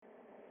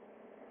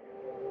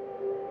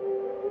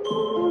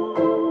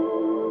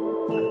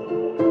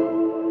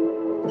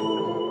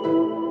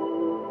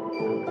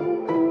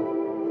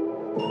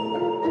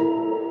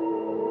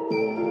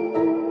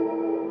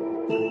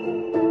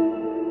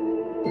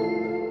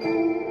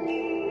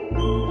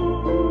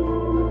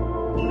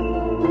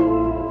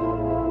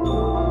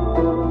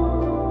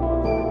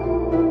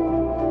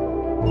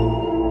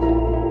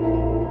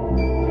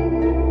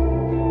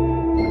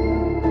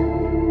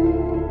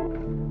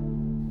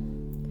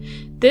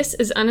This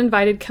is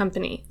Uninvited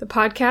Company, the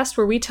podcast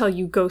where we tell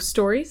you ghost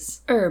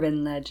stories,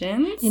 urban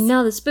legends, and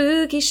all the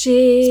spooky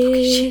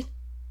shit.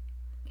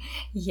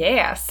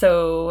 Yeah,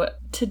 so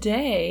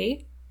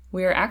today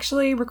we are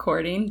actually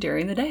recording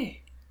during the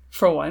day.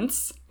 For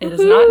once, it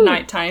is not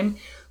nighttime,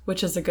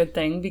 which is a good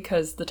thing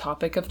because the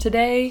topic of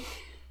today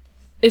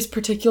is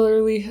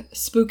particularly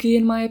spooky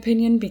in my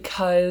opinion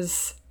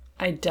because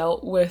I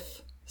dealt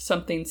with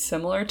something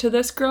similar to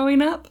this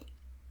growing up.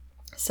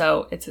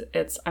 So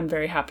I'm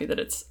very happy that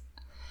it's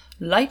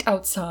light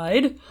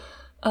outside.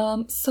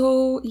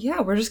 So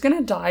yeah, we're just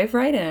gonna dive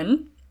right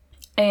in.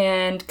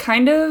 And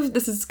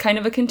this is kind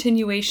of a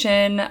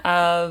continuation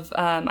of,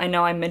 I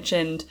know I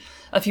mentioned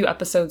a few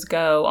episodes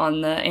ago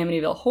on the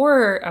Amityville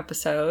horror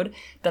episode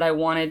that I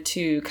wanted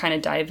to kind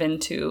of dive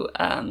into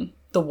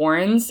the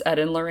Warrens, Ed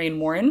and Lorraine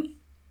Warren.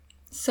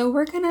 So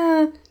we're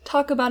gonna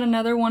talk about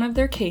another one of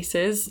their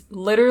cases,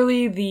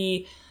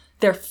 literally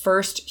their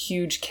first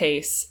huge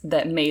case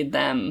that made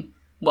them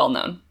well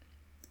known,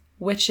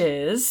 which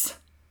is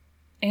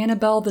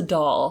Annabelle the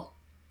doll.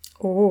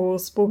 Oh,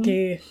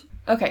 spooky.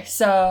 Okay,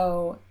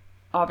 so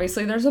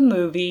obviously there's a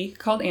movie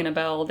called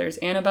Annabelle. There's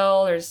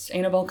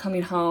Annabelle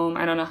Coming Home.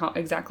 I don't know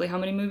exactly how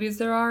many movies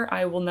there are.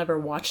 I will never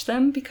watch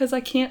them because I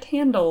can't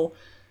handle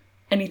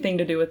anything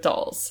to do with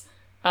dolls.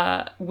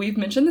 We've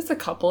mentioned this a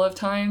couple of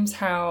times,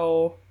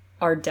 how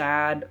our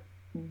dad,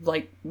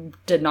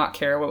 did not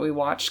care what we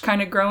watched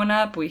kind of growing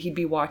up. He'd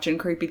be watching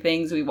creepy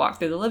things. We'd walk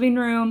through the living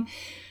room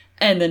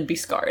and then be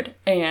scarred.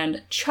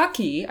 And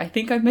Chucky, I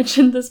think I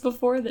mentioned this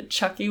before, that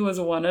Chucky was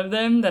one of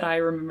them that I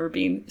remember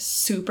being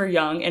super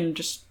young and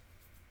just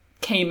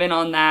came in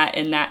on that,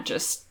 and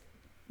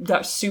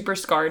that super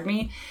scarred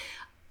me.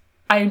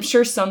 I'm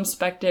sure some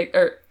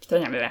skeptics,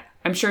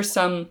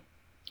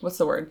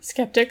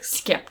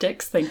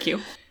 thank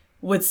you,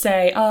 would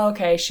say, oh,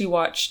 okay, she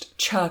watched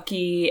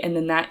Chucky, and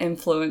then that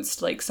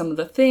influenced, some of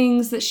the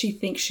things that she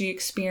thinks she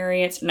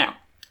experienced. No.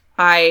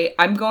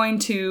 I'm going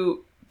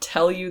to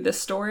tell you this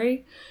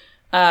story,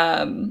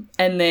 and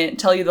then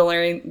tell you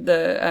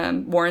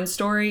the Warren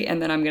story,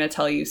 and then I'm going to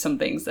tell you some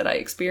things that I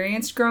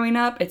experienced growing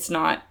up. It's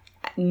not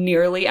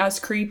nearly as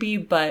creepy,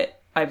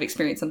 but I've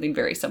experienced something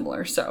very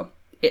similar, so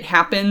it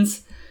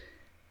happens.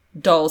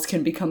 Dolls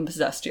can become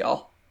possessed,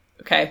 y'all.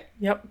 Okay?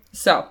 Yep.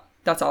 So,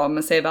 that's all I'm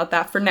going to say about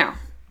that for now.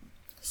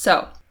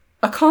 So,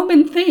 a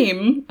common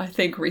theme, I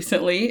think,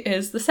 recently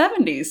is the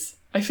 70s.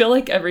 I feel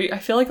like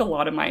a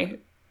lot of my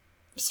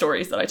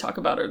stories that I talk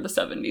about are the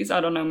 70s.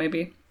 I don't know,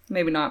 maybe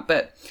not,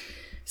 but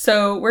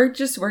so we're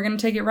going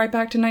to take it right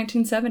back to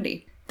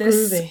 1970.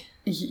 Groovy.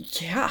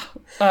 Yeah.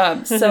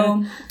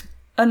 So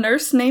a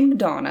nurse named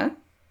Donna,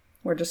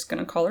 we're just going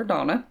to call her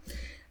Donna,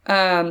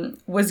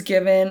 was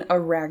given a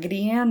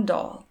Raggedy Ann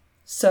doll.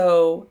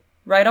 So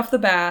right off the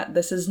bat,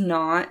 this is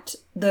not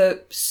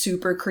the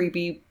super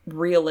creepy,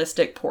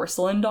 realistic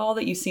porcelain doll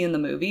that you see in the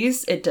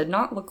movies. It did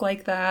not look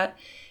like that.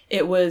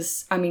 It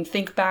was,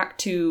 think back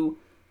to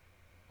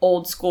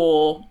old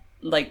school,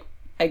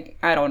 I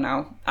don't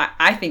know.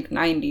 I think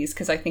 90s,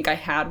 because I think I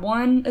had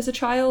one as a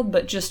child,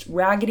 but just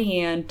Raggedy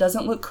Ann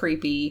doesn't look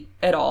creepy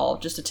at all.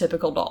 Just a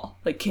typical doll.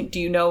 Can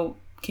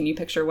you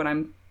picture what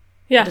I'm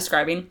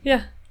describing?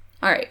 Yeah.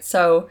 All right,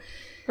 so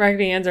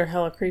Raggedy Anns are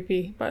hella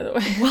creepy, by the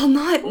way. Well,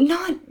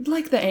 not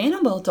like the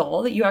Annabelle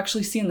doll that you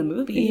actually see in the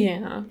movie.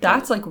 Yeah.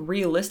 That's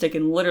realistic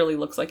and literally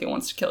looks like it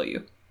wants to kill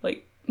you.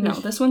 No,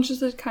 this one's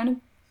just a kind of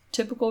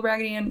typical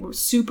Raggedy Ann,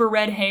 super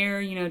red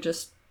hair,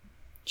 just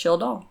chill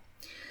doll.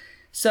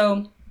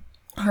 So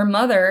her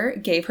mother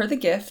gave her the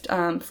gift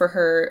for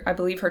her, I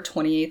believe, her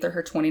 28th or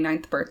her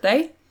 29th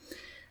birthday.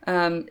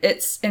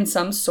 It's in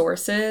some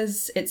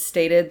sources, it's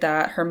stated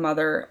that her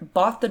mother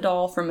bought the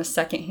doll from a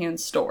secondhand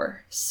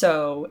store.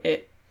 So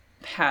it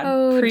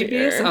had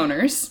previous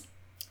owners.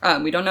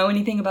 We don't know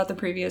anything about the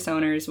previous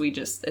owners.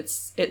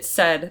 It's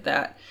said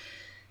that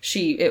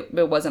it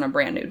wasn't a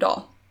brand new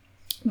doll.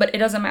 But it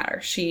doesn't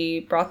matter. She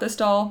brought this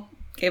doll,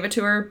 gave it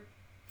to her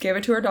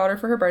daughter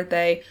for her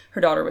birthday. Her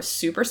daughter was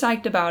super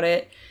psyched about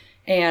it.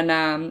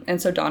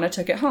 And so Donna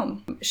took it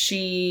home.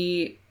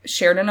 She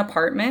shared an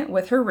apartment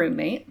with her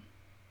roommate.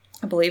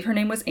 I believe her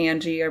name was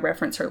Angie. I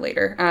reference her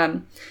later.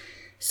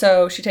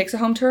 So she takes it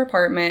home to her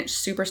apartment,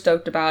 super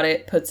stoked about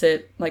it, puts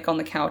it on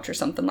the couch or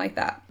something like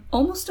that.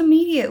 Almost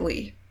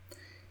immediately,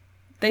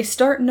 they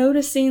start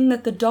noticing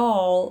that the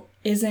doll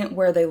isn't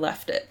where they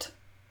left it.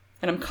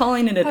 And I'm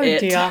calling it it.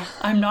 Dear.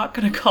 I'm not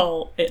going to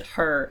call it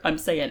her. I'm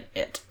saying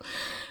it.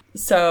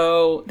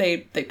 So they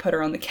put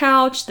her on the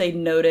couch. They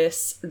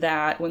notice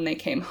that when they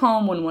came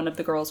home, when one of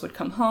the girls would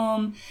come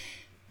home,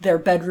 their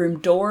bedroom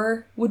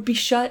door would be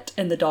shut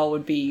and the doll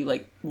would be,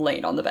 like,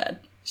 laying on the bed.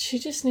 She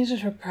just needed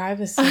her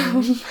privacy.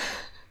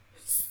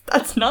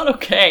 That's not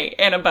okay,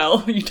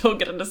 Annabelle. You don't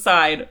get to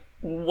decide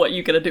what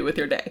you're going to do with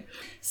your day.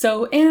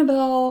 So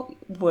Annabelle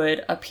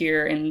would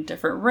appear in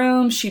different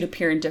rooms. She'd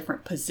appear in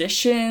different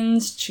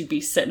positions. She'd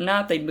be sitting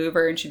up. They'd move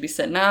her and she'd be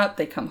sitting up.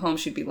 They'd come home.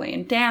 She'd be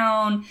laying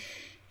down.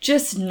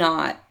 Just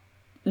not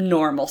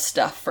normal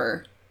stuff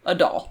for a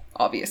doll,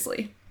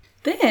 obviously.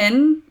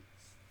 Then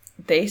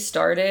they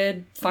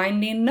started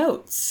finding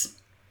notes.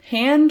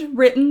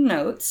 Handwritten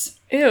notes.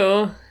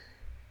 Ew.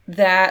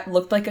 That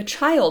looked like a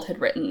child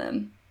had written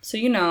them. So,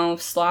 you know,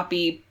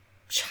 sloppy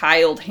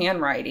child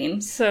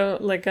handwriting. So,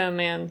 like a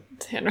man's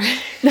handwriting.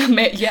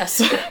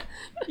 Yes.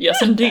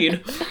 Yes,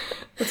 indeed.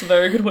 That's a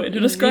very good way to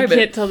describe it. You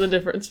can't tell the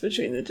difference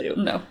between the two.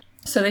 No.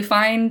 So they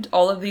find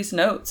all of these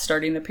notes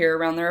starting to appear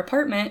around their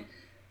apartment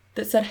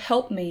that said,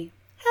 help me,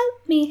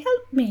 help me,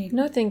 help me.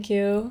 No, thank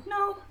you.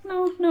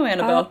 No,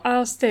 Annabelle.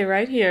 I'll stay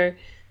right here.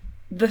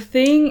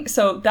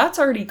 So that's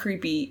already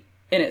creepy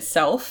in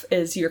itself,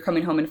 is you're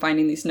coming home and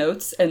finding these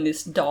notes, and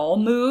this doll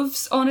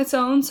moves on its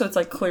own, so it's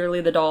like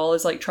clearly the doll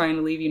is like trying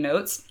to leave you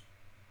notes.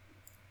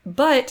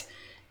 But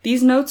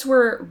these notes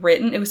were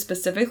written, it was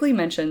specifically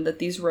mentioned that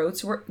these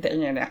notes were...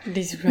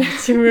 These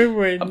notes were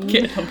written. I'm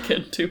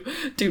getting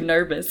too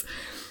nervous.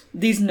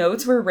 These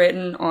notes were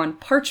written on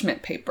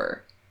parchment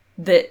paper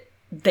that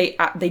they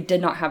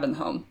did not have in the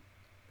home.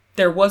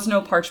 There was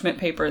no parchment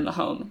paper in the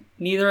home.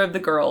 Neither of the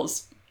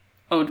girls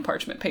owned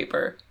parchment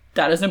paper.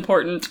 That is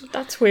important.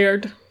 That's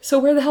weird. So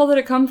where the hell did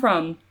it come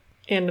from?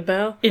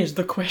 Annabelle? Is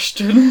the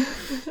question.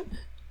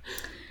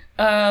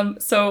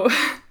 So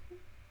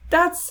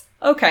that's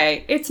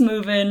okay. It's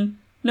moving.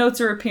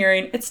 Notes are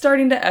appearing. It's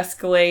starting to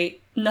escalate.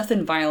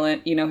 Nothing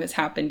violent, has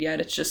happened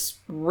yet. It's just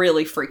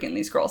really freaking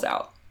these girls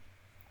out.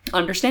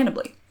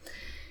 Understandably.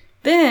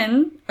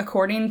 Then,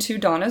 according to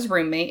Donna's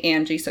roommate,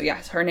 Angie, so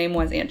yes, her name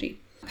was Angie.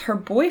 Her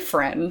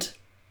boyfriend,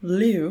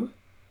 Lou,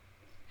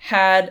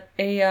 had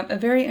a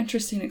very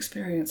interesting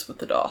experience with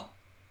the doll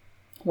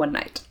one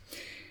night.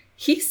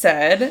 He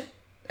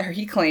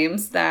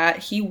claims that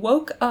he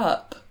woke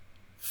up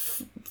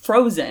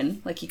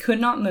frozen, like he could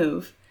not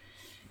move,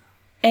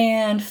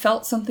 and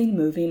felt something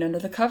moving under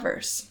the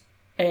covers.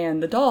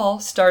 And the doll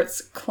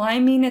starts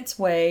climbing its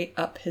way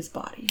up his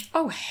body.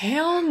 Oh,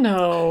 hell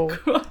no.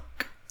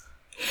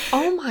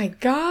 Oh my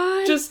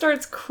god. Just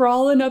starts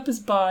crawling up his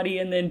body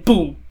and then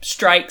boom,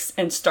 strikes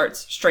and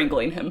starts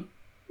strangling him.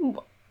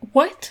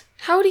 What?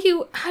 How do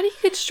you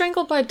get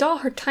strangled by a doll?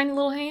 Her tiny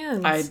little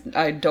hands.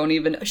 I don't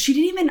even... She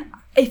didn't even...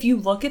 If you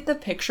look at the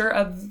picture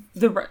of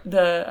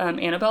the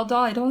Annabelle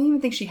doll, I don't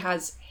even think she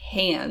has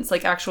hands,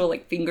 like actual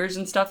like fingers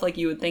and stuff, like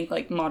you would think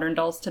like modern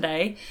dolls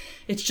today.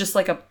 It's just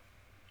like a...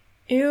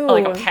 Ew.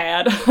 Like a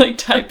pad, like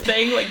type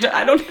thing. Like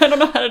I don't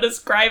know how to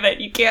describe it.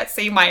 You can't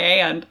see my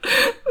hand.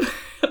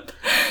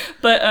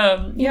 But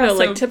so,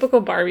 like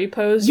typical Barbie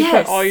pose. You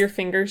put all your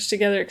fingers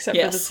together except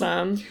for the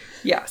thumb.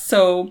 Yeah,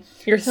 so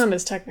your thumb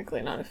is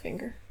technically not a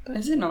finger. But...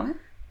 Is it not?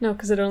 No,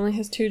 because it only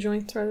has 2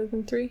 joints rather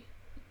than 3.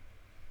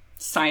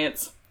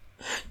 Science.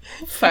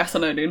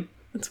 Fascinating.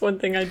 That's one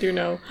thing I do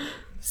know.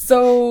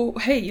 So,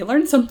 hey, you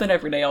learn something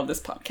every day on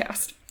this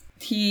podcast.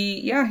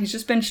 He's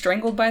just been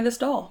strangled by this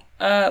doll.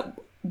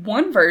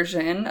 One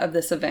version of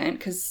this event,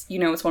 because,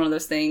 it's one of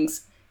those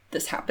things,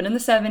 this happened in the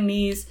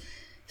 70s,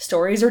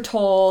 stories are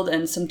told,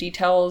 and some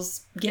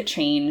details get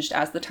changed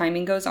as the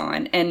timing goes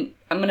on. And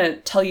I'm going to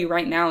tell you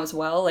right now as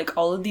well, like,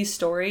 all of these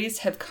stories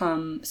have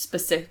come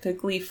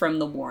specifically from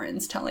the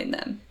Warrens telling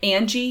them.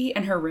 Angie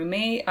and her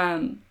roommate,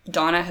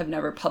 Donna, have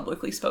never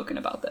publicly spoken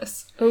about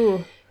this.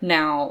 Ooh.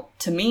 Now,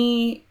 to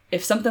me,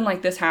 if something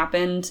like this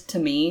happened to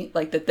me,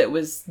 like that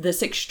was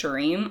this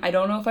extreme, I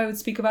don't know if I would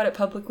speak about it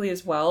publicly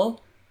as well.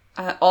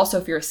 Also,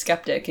 if you're a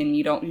skeptic and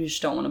you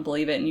just don't want to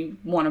believe it and you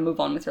want to move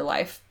on with your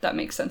life, that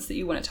makes sense that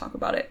you wouldn't talk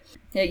about it.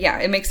 Yeah,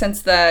 it makes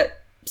sense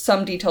that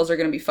some details are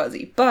going to be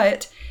fuzzy.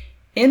 But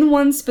in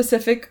one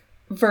specific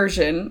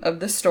version of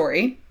the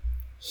story,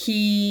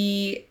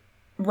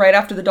 right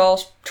after the doll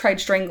tried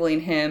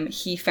strangling him,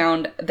 he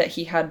found that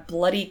he had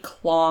bloody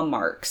claw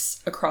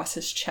marks across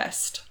his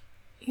chest.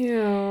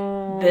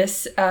 Ew.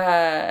 This,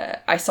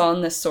 I saw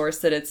in this source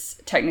that it's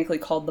technically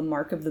called the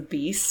Mark of the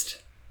Beast.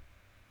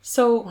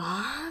 So,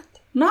 what?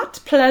 Not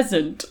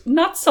pleasant.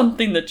 Not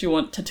something that you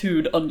want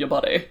tattooed on your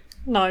body.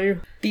 No.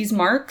 These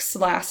marks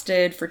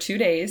lasted for 2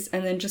 days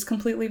and then just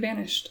completely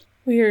vanished.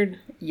 Weird.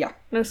 Yeah.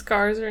 No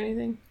scars or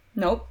anything?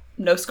 Nope.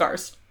 No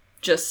scars.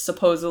 Just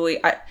supposedly...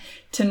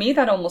 to me,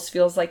 that almost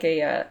feels like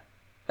a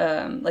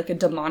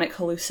demonic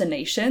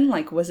hallucination.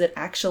 Like, was it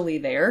actually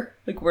there?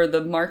 Like, were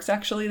the marks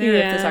actually there?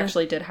 Yeah. If this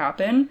actually did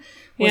happen?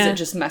 Was it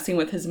just messing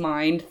with his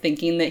mind,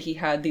 thinking that he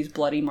had these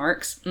bloody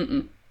marks?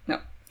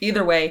 No.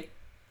 Either way...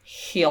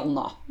 Hell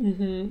no.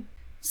 Mm-hmm.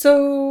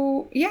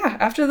 So, yeah,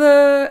 after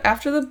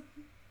the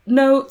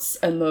notes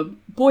and the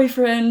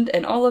boyfriend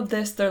and all of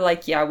this, they're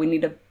like, yeah, we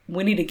need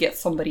to get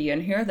somebody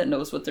in here that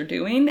knows what they're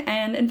doing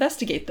and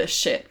investigate this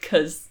shit,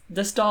 because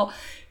this doll,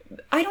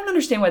 I don't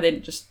understand why they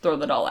didn't just throw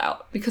the doll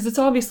out, because it's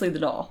obviously the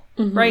doll,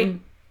 right?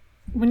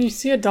 When you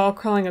see a doll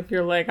crawling up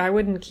your leg, I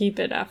wouldn't keep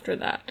it after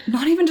that.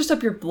 Not even just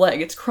up your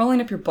leg, it's crawling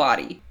up your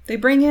body. They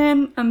bring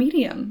in a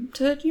medium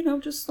to,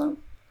 just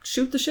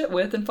shoot the shit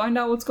with and find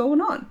out what's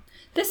going on.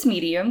 This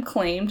medium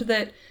claimed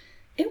that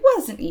it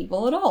wasn't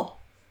evil at all.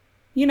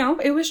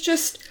 It was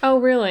just... Oh,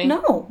 really?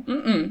 No.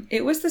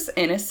 It was this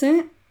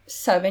innocent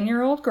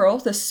 7-year-old girl,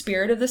 the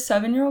spirit of the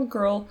 7-year-old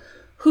girl,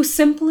 who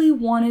simply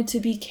wanted to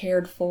be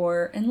cared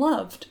for and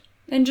loved.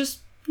 And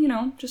just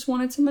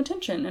wanted some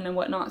attention and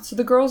whatnot. So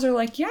the girls are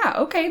like, yeah,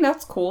 okay,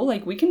 that's cool.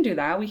 Like, we can do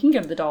that. We can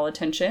give the doll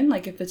attention.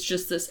 Like, if it's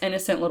just this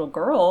innocent little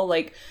girl,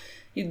 like,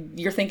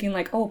 you're thinking,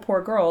 like, oh,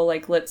 poor girl.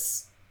 Like,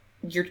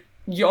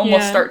 you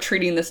almost start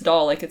treating this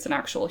doll like it's an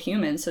actual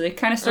human. So they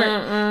kind of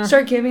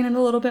start giving it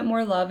a little bit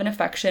more love and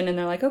affection, and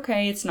they're like,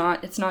 okay, it's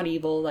not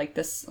evil. Like,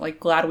 this, like,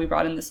 glad we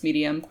brought in this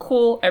medium.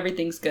 Cool,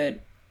 everything's good.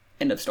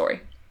 End of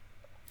story.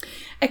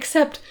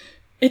 Except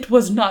it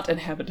was not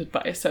inhabited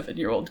by a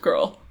 7-year-old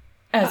girl,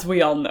 as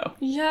we all know.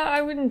 Yeah,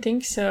 I wouldn't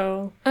think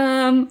so.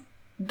 The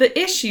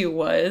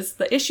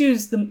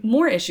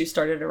more issues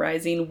started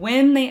arising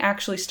when they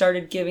actually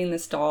started giving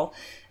this doll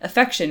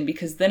affection,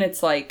 because then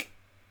it's like,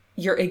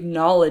 you're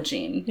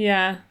acknowledging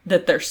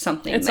that there's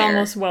something it's there. It's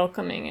almost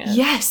welcoming it.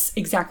 Yes,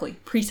 exactly.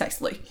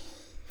 Precisely.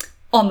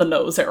 On the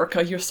nose,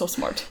 Erica. You're so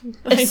smart.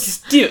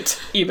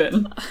 Astute,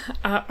 even.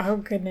 Oh,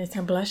 goodness.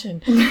 I'm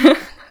blushing.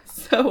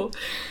 So,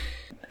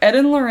 Ed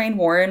and Lorraine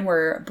Warren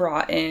were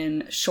brought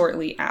in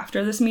shortly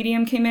after this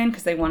medium came in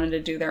because they wanted to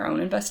do their own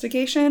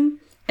investigation.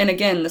 And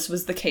again, this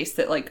was the case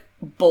that, like,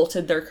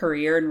 bolted their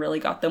career and really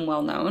got them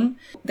well known.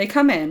 They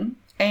come in,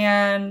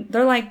 and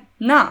they're like,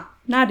 nah,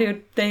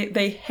 dude.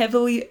 They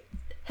heavily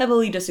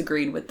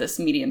disagreed with this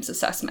medium's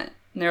assessment.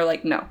 And they're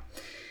like, no.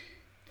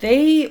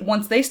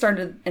 Once they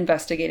started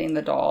investigating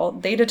the doll,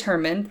 they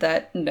determined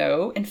that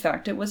no, in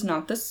fact, it was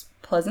not this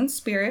pleasant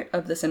spirit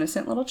of this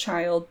innocent little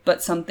child,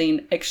 but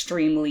something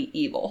extremely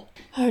evil.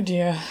 Oh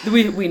dear.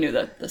 We knew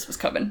that this was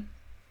coming.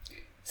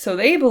 So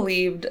they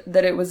believed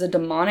that it was a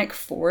demonic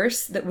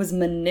force that was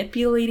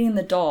manipulating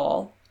the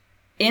doll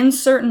in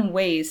certain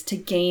ways to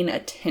gain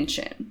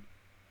attention.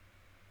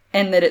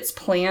 And that its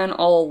plan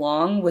all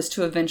along was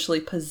to eventually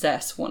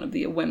possess one of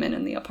the women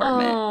in the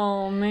apartment.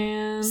 Oh,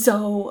 man.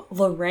 So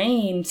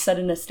Lorraine said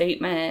in a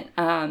statement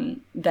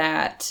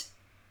that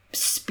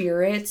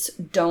spirits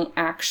don't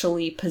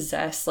actually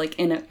possess, like,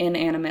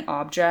 inanimate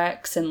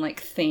objects and, like,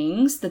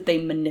 things, that they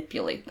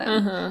manipulate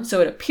them. So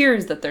it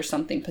appears that there's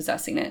something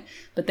possessing it,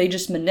 but they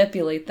just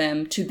manipulate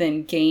them to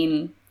then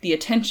gain the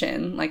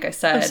attention, like I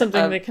said. Of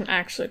something they can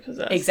actually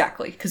possess.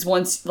 Exactly. Because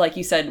once, like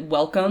you said,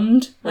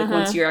 welcomed, like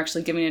once you're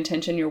actually giving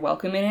attention, you're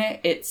welcoming it,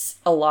 it's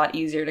a lot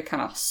easier to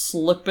kind of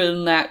slip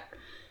in that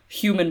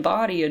human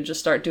body and just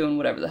start doing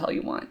whatever the hell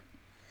you want.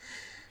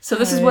 So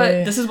this is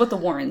what the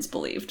Warrens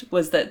believed,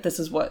 was that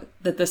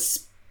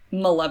this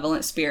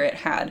malevolent spirit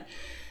had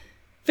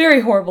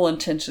very horrible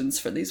intentions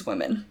for these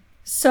women.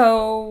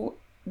 So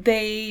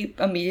they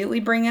immediately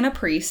bring in a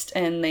priest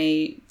and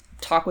they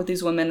talk with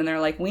these women, and they're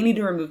like, we need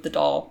to remove the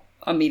doll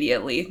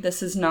immediately.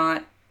 This is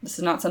not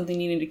something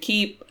you need to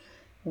keep.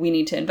 We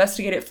need to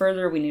investigate it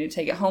further. We need to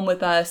take it home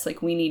with us.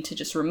 Like, we need to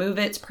just remove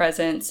its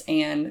presence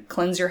and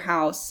cleanse your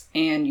house,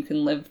 and you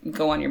can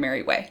go on your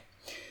merry way.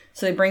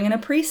 So they bring in a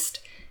priest,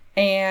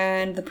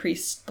 and the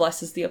priest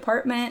blesses the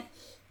apartment,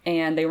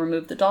 and they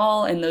remove the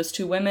doll, and those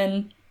two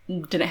women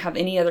didn't have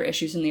any other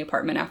issues in the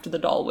apartment after the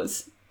doll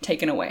was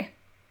taken away.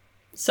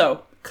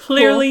 So,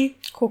 clearly...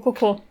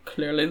 Cool.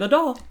 Clearly the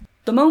doll.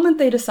 The moment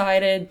they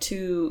decided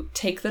to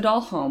take the doll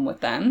home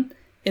with them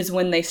is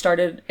when they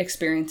started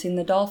experiencing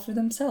the doll for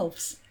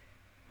themselves.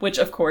 Which,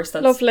 of course,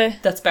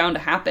 that's bound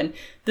to happen.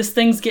 This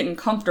thing's getting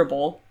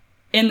comfortable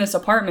in this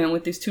apartment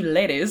with these two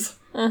ladies.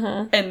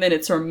 And then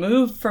it's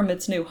removed from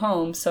its new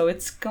home, so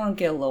it's gonna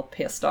get a little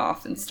pissed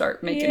off and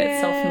start making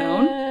itself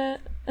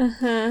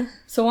known.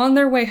 So on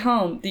their way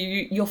home,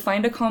 you'll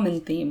find a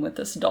common theme with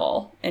this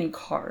doll and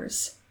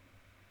cars.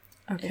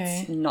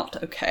 Okay. It's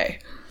not okay.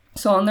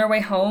 So on their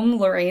way home,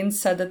 Lorraine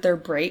said that their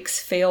brakes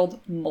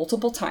failed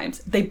multiple times.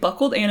 They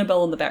buckled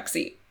Annabelle in the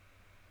backseat.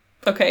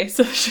 Okay,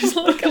 so she's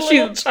like a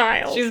little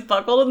child. She's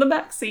buckled in the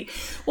backseat.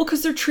 Well,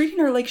 because they're treating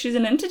her like she's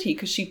an entity,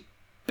 because she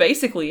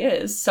basically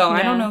is. So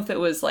I don't know if it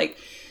was like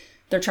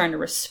they're trying to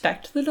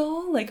respect the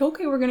doll. Like,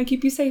 okay, we're going to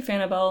keep you safe,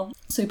 Annabelle.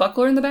 So you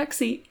buckle her in the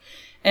backseat.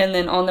 And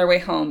then on their way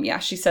home,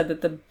 she said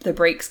that the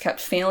brakes kept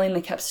failing, they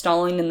kept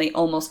stalling, and they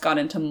almost got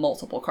into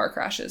multiple car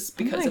crashes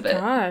because of it.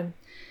 Oh my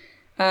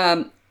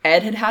God.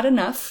 Ed had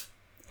enough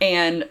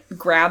and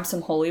grabbed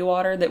some holy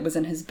water that was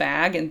in his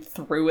bag and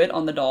threw it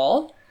on the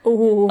doll.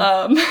 Ooh.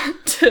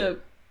 To,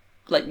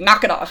 like,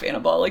 knock it off,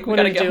 Annabelle. Like, we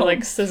gotta get home.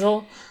 Like,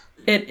 sizzle?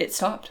 It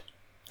stopped.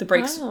 The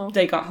brakes,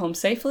 They got home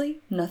safely.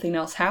 Nothing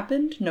else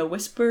happened. No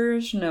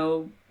whispers,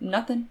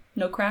 nothing.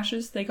 No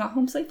crashes. They got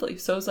home safely.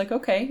 So it was like,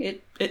 okay,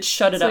 it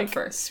shut it up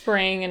first.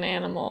 Spraying an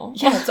animal.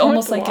 Yeah, it's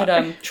almost like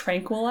it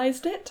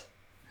tranquilized it,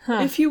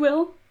 if you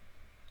will.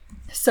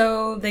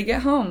 So they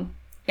get home.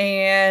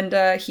 And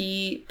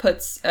he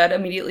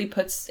immediately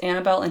puts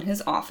Annabelle in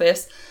his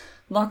office,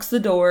 locks the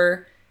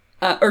door,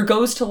 or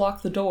goes to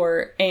lock the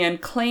door, and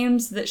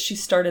claims that she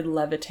started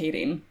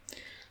levitating.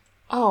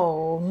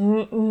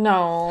 Oh,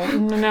 no.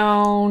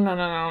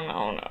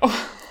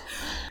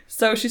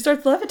 So she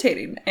starts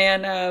levitating,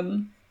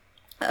 and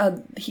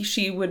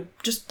she would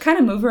just kind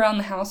of move around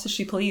the house as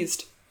she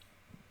pleased.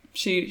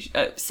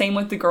 Same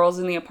with the girls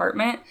in the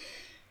apartment.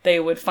 They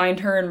would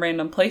find her in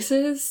random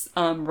places,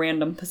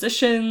 random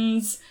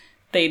positions.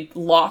 They'd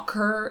lock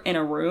her in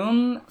a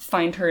room,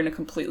 find her in a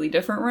completely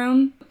different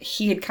room.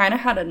 He had kind of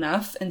had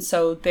enough, and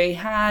so they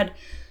had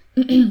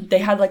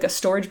like a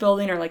storage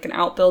building or like an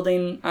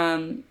outbuilding,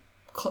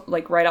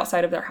 like right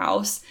outside of their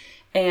house,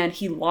 and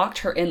he locked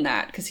her in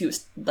that because he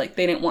was like,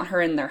 they didn't want her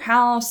in their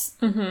house.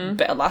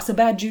 Mm-hmm. Lots of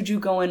bad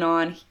juju going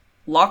on. He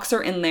locks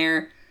her in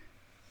there.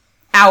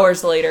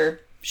 Hours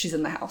later, she's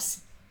in the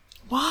house.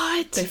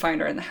 What? They find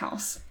her in the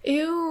house.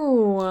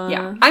 Ew.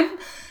 Yeah.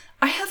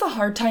 I have a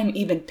hard time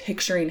even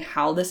picturing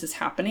how this is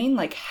happening.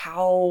 Like,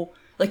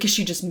 is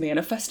she just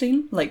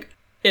manifesting? Like,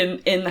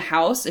 in the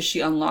house? Is she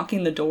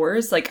unlocking the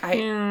doors? Like,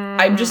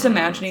 I'm just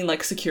imagining,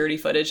 like, security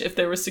footage. If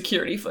there was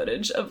security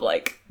footage of,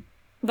 like,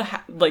 the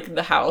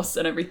house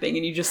and everything,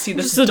 and you just see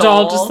this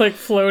doll just, like,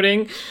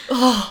 floating.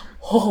 Oh,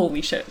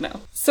 holy shit,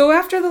 no. So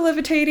after the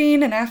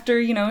levitating, and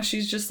after,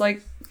 she's just,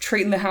 like,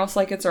 treating the house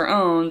like it's her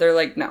own, they're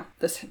like, no,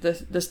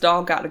 this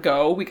doll gotta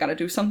go. We gotta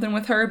do something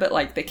with her, but,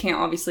 like, they can't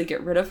obviously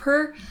get rid of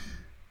her,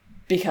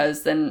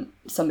 because then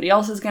somebody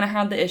else is gonna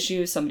have the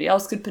issue. Somebody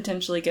else could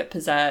potentially get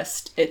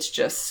possessed. It's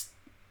just,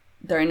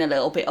 they're in a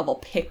little bit of a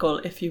pickle,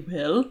 if you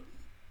will.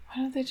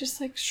 Why don't they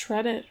just, like,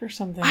 shred it or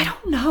something? I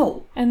don't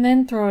know. And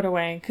then throw it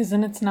away, because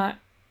then it's not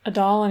a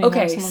doll anymore.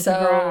 Okay, someone so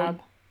can grab.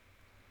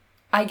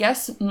 I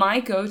guess my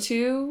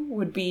go-to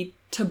would be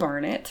to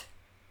burn it,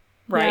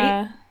 right?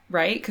 Yeah.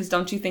 Right? Because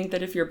don't you think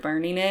that if you're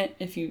burning it,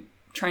 if you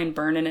try and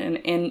burn an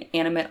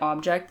inanimate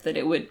object, that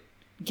it would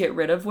get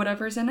rid of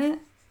whatever's in it?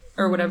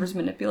 Or whatever's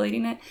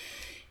manipulating it?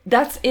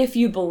 That's if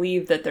you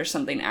believe that there's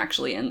something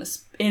actually in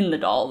the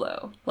doll,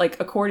 though. Like,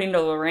 according to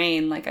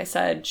Lorraine, like I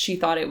said, she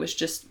thought it was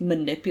just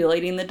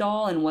manipulating the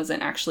doll and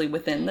wasn't actually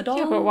within the doll.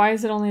 Yeah, but why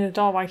is it only the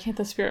doll? Why can't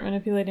the spirit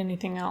manipulate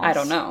anything else? I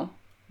don't know.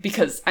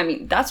 Because, I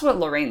mean, that's what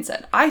Lorraine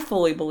said. I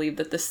fully believe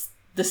that this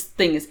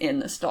thing is in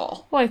this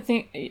doll. Well,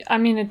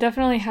 it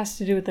definitely has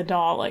to do with the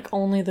doll. Like,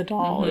 only the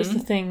doll is the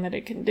thing that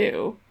it can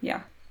do.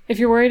 Yeah. If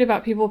you're worried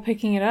about people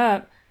picking it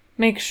up,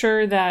 make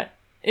sure that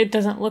it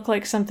doesn't look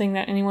like something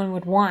that anyone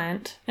would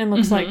want and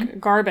looks like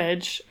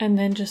garbage, and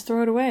then just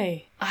throw it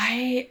away.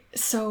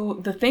 So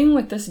the thing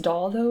with this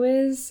doll, though,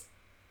 is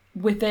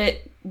with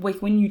it, like,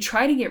 when you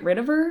try to get rid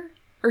of her,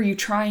 or you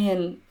try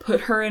and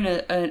put her in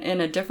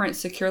a different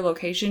secure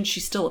location, she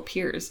still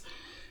appears.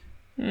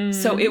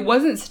 So it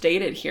wasn't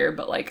stated here,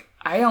 but, like,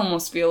 I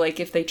almost feel like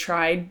if they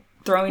tried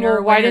throwing her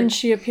away... why didn't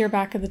she appear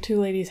back at the two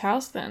ladies'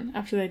 house then,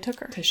 after they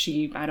took her? Because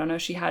she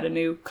had a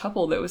new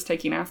couple that was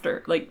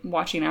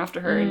watching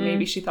after her, and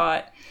maybe she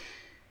thought...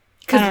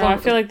 I don't know, I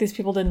feel like these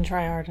people didn't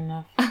try hard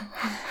enough.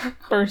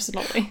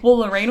 Personally. Well,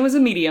 Lorraine was a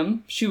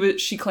medium.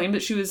 She claimed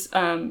that she was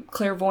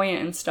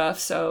clairvoyant and stuff,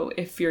 so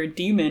if you're a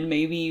demon,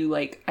 maybe you,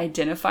 like,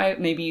 identify it.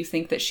 Maybe you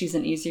think that she's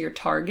an easier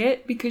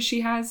target because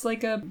she has,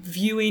 like, a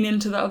viewing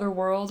into the other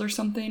world or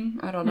something.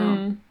 I don't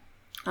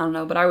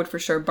know. But I would for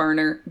sure burn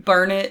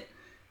it,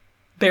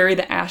 bury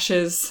the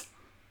ashes,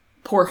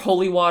 pour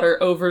holy water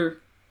over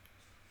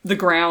the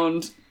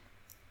ground,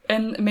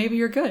 and maybe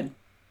you're good.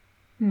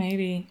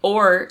 Maybe.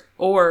 Or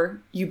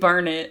you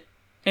burn it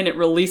and it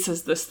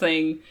releases this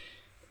thing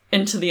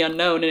into the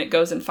unknown, and it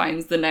goes and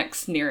finds the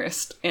next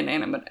nearest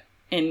inanimate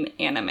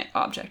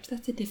object.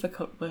 That's a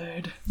difficult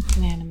word.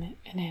 Inanimate.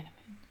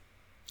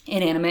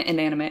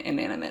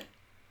 Inanimate.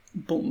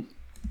 Boom.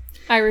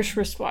 Irish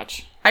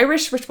wristwatch.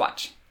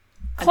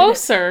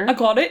 Closer. I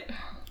got it.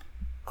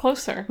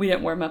 Closer. We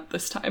didn't warm up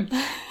this time.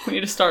 We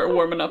need to start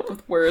warming up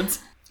with words.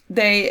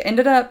 Ed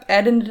ended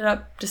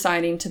up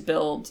deciding to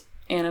build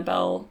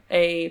Annabelle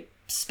a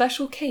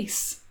special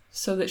case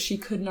so that she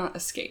could not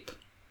escape.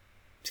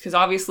 Because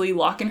obviously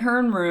locking her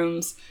in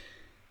rooms,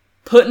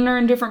 putting her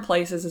in different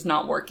places is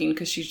not working,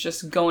 because she's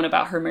just going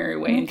about her merry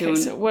way and doing...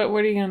 So what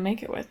are you going to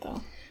make it with,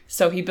 though?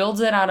 So he builds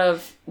it out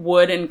of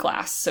wood and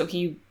glass. So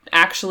he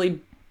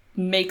actually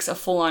makes a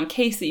full-on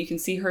case that you can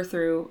see her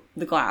through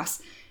the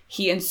glass.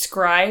 He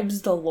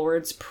inscribes the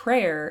Lord's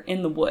Prayer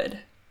in the wood.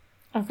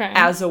 Okay.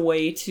 As a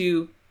way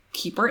to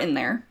keep her in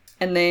there.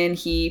 And then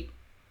she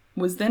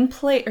was then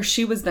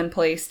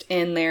placed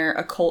in their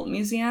occult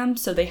museum.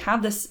 So they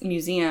have this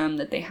museum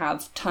that they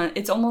have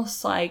it's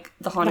almost like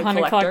the Haunted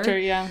Collector.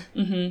 Yeah.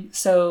 Mm-hmm.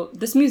 So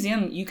this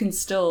museum, you can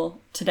still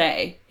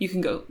today, you can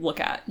go look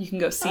at. You can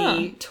go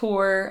see,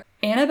 tour.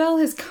 Annabelle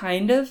has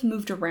kind of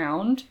moved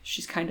around.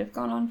 She's kind of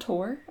gone on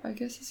tour, I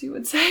guess, as you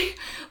would say.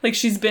 Like,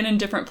 she's been in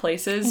different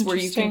places where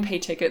you can pay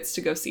tickets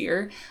to go see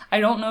her. I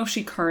don't know if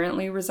she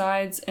currently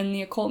resides in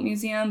the occult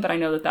museum, but I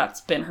know that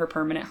that's been her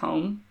permanent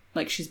home.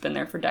 Like, she's been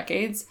there for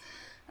decades.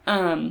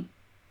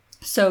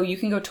 So you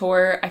can go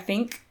tour. I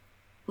think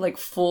like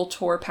full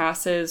tour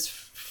passes,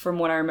 from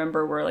what I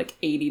remember, were like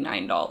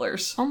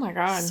 $89. Oh my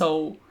God.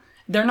 So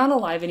they're not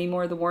alive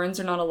anymore. The Warrens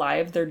are not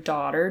alive. Their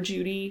daughter,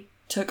 Judy,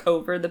 took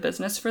over the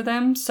business for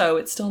them. So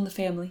it's still in the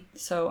family.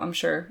 So I'm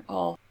sure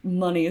all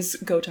monies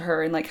go to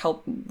her and like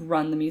help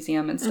run the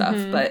museum and stuff.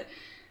 But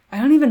I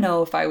don't even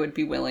know if I would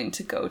be willing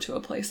to go to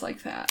a place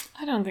like that.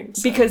 I don't think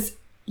so. Because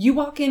you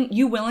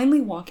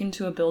willingly walk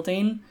into a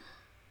building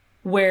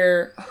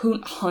where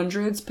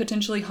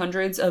potentially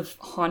hundreds of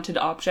haunted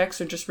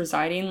objects are just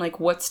residing. Like,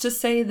 what's to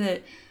say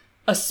that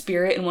a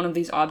spirit in one of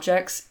these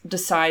objects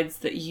decides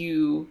that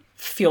you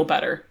feel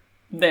better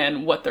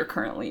than what they're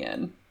currently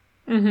in?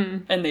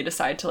 And they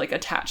decide to like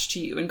attach to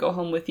you and go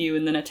home with you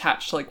and then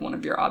attach to like one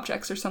of your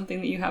objects or something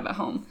that you have at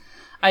home.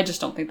 I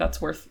just don't think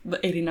that's worth the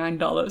 $89.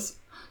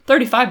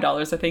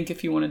 $35, I think,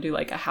 if you want to do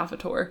like a half a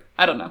tour.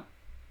 I don't know.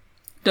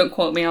 Don't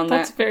quote me on that.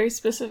 That's a very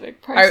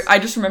specific price. I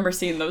just remember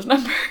seeing those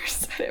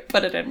numbers. I didn't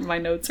put it in my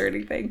notes or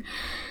anything.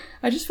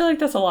 I just feel like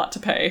that's a lot to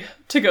pay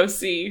to go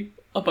see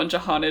a bunch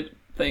of haunted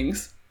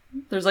things.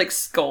 There's like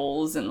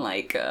skulls and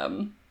like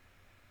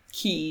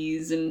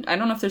keys, and I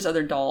don't know if there's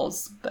other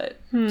dolls,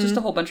 but just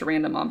a whole bunch of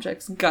random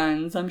objects.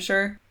 Guns, I'm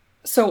sure.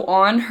 So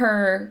on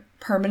her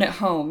permanent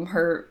home,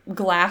 her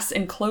glass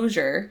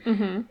enclosure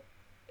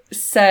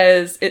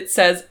says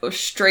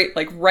straight,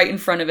 like right in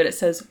front of it, it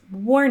says,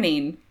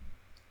 "Warning.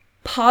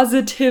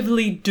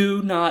 Positively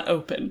do not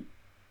open."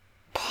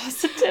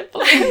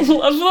 Positively. I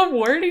love the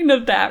wording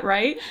of that,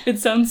 right? It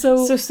sounds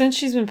so... So since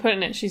she's been put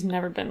in it, she's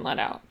never been let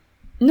out.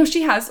 No,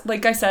 she has.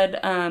 Like I said,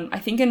 I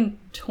think in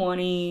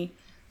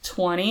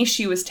 2020,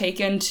 she was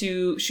taken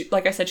to...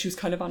 like I said, she was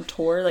kind of on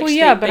tour. Like, well,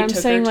 yeah, but I'm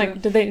saying,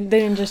 like, did they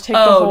didn't just take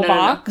the whole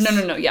box?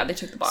 No. Yeah, they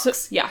took the box. So,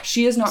 yeah,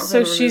 she is not...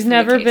 So she's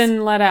never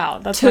been let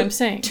out. That's what I'm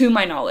saying. To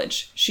my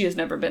knowledge, she has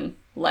never been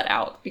let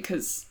out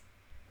because...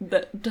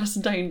 That's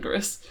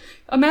dangerous.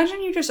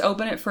 Imagine you just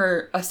open it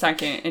for a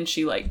second and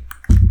she like...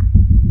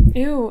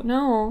 Ew,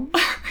 no.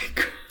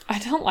 I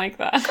don't like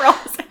that.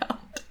 Crawls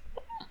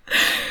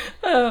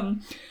out.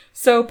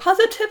 So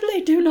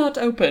positively do not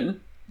open.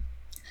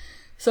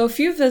 So a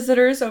few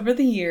visitors over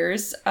the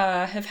years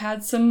have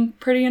had some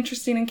pretty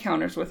interesting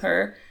encounters with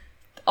her.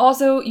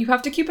 Also, you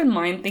have to keep in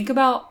mind, think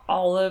about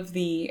all of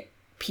the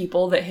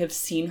people that have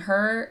seen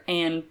her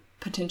and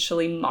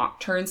potentially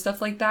mocked her and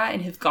stuff like that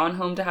and have gone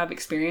home to have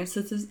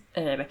experiences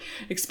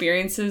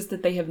that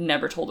they have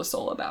never told a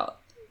soul about.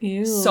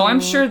 Ew. So I'm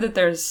sure that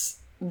there's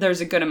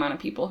a good amount of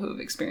people who have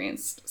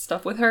experienced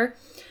stuff with her.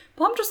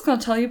 But I'm just going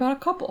to tell you about a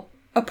couple.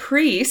 A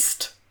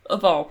priest,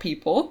 of all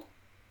people,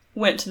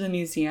 went to the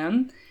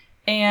museum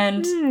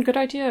and... good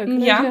idea.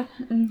 Good idea.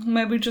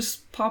 Maybe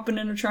just popping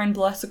in to try and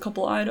bless a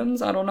couple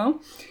items. I don't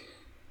know.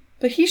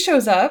 But he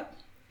shows up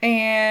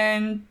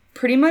and...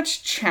 pretty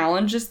much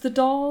challenges the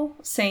doll,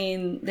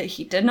 saying that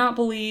he did not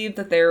believe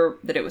that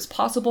it was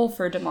possible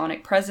for a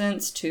demonic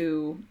presence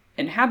to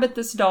inhabit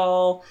this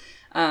doll.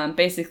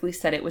 Basically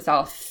said it was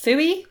all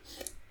phooey,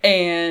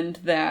 and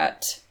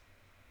that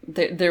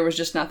there was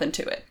just nothing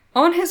to it.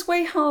 On his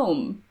way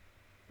home,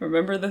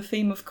 remember the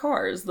theme of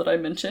cars that I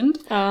mentioned?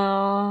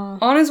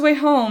 On his way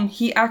home,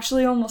 he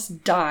actually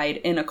almost died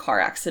in a car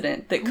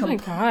accident that my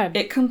God.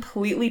 It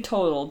completely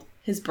totaled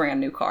his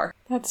brand new car.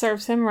 That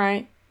serves him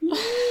right.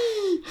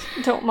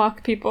 Don't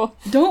mock people.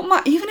 Don't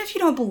mock, even if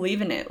you don't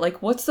believe in it.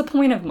 Like, what's the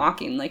point of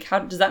mocking? Like, how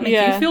does that make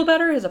you feel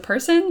better as a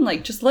person?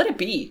 Like, just let it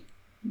be.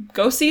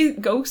 Go see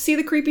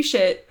the creepy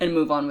shit and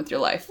move on with your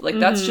life. Like,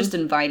 that's just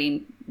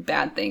inviting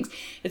bad things.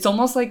 It's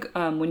almost like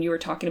when you were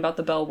talking about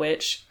the Bell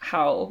Witch,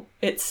 how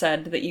it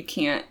said that you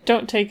can't...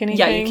 Don't take anything.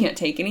 Yeah, you can't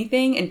take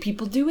anything, and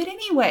people do it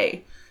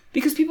anyway.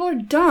 Because people are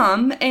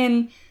dumb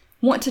and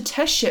want to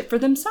test shit for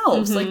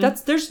themselves. Like,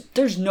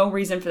 there's no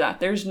reason for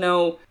that. There's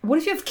no... What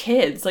if you have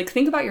kids? Like,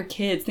 think about your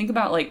kids. Think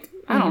about, like,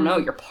 I don't know,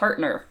 your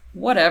partner.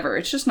 Whatever.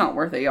 It's just not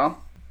worth it, y'all.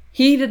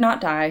 He did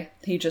not die.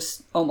 He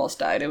just almost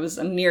died. It was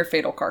a near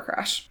fatal car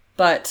crash.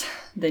 But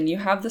then you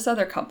have this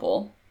other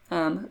couple,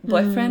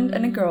 boyfriend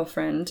and a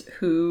girlfriend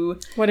who...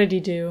 What did he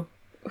do?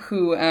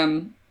 Who,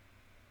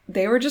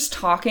 they were just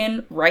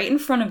talking right in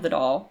front of the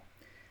doll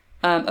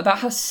about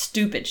how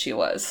stupid she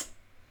was.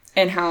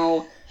 And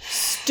how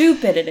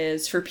stupid it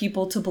is for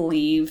people to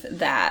believe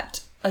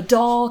that a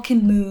doll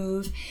can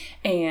move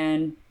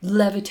and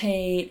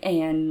levitate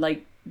and,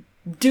 like,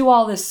 do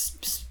all this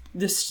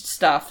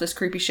stuff, this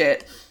creepy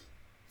shit.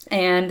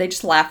 And they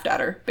just laughed at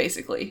her,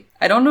 basically.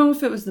 I don't know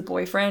if it was the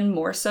boyfriend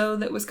more so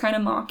that was kind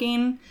of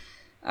mocking.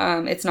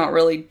 It's not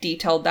really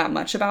detailed that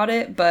much about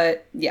it,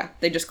 but yeah,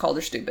 they just called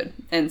her stupid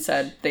and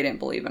said they didn't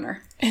believe in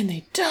her. And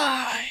they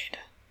died.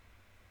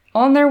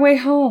 On their way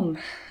home,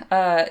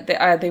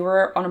 they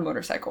were on a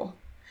motorcycle.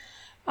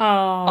 Oh.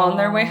 On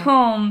their way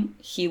home,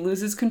 he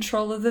loses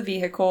control of the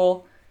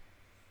vehicle,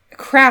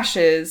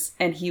 crashes,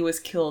 and he was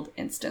killed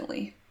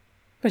instantly.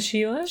 But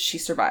she lived? She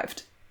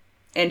survived.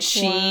 And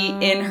she,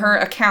 in her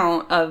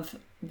account of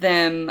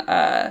them,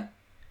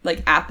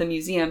 like, at the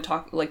museum,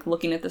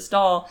 looking at this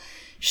doll,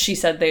 she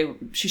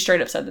straight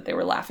up said that they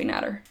were laughing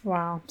at her.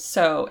 Wow.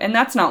 So, and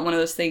that's not one of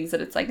those things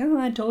that it's like, oh,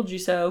 I told you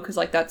so, because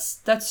like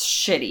that's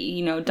shitty,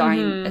 you know,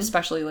 dying,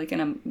 especially like in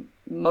a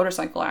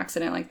motorcycle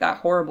accident, like that,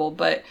 horrible.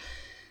 But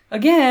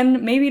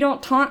again, maybe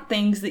don't taunt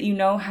things that you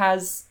know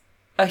has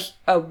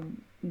a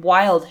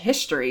wild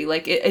history.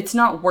 Like it's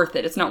not worth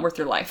it. It's not worth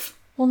your life.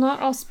 Well, not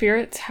all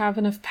spirits have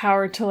enough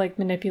power to like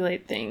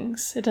manipulate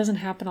things. It doesn't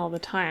happen all the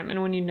time.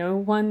 And when you know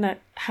one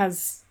that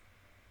has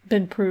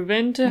been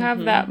proven to have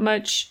that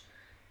much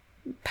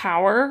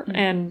power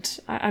and,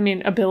 I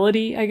mean,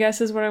 ability, I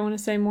guess is what I want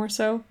to say more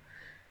so,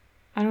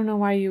 I don't know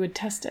why you would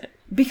test it.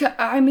 Because,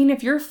 I mean,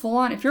 if you're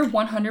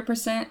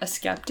 100% a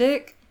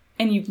skeptic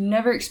and you've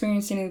never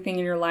experienced anything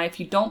in your life,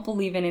 you don't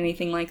believe in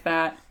anything like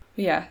that,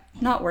 yeah,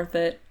 not worth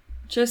it.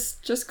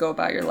 Just go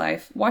about your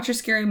life. Watch your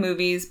scary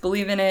movies.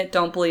 Believe in it.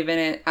 Don't believe in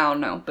it. I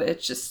don't know. But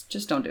it's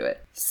just don't do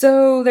it.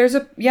 So there's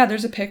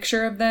a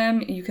picture of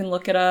them. You can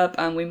look it up.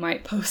 We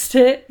might post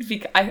it.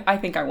 I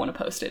think I want to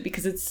post it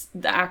because it's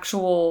the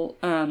actual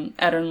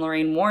Ed and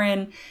Lorraine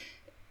Warren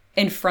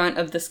in front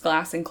of this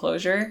glass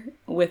enclosure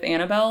with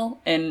Annabelle.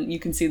 And you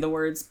can see the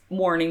words,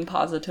 "Warning,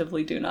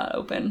 positively do not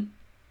open."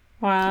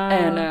 Wow.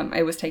 And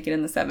it was taken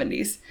in the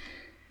 70s.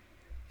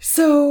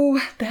 So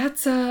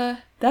that's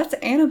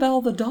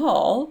Annabelle the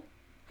doll.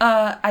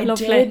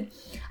 Lovely.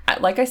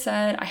 Like I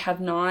said, I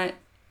have not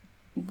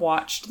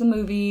watched the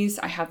movies.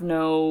 I have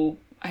no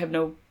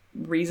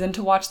reason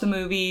to watch the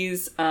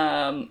movies.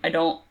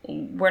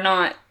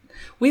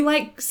 We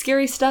like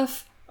scary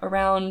stuff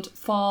around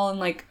fall and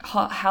like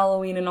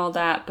Halloween and all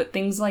that, but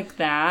things like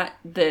that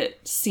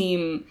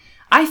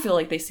I feel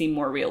like they seem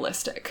more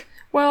realistic.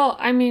 Well,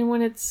 I mean,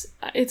 when it's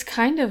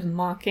kind of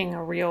mocking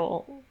a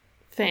real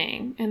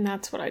thing, and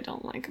that's what I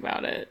don't like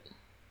about it.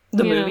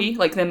 The movie?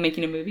 Like them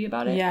making a movie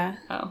about it? Yeah.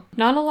 Oh.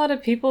 Not a lot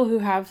of people who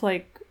have,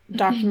 like,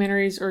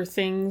 documentaries or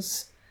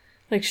things,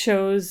 like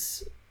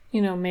shows,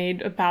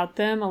 made about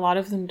them, a lot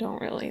of them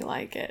don't really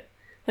like it.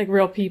 Like,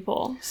 real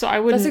people. So I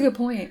wouldn't... That's a good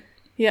point.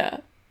 Yeah.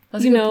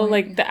 That's a good point.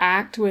 Like, The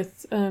Act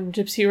with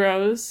Gypsy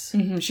Rose.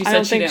 Mm-hmm. She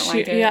said she didn't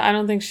like it. Yeah, I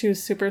don't think she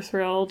was super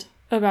thrilled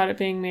about it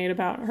being made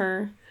about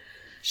her.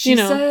 She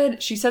said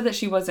that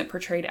she wasn't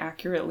portrayed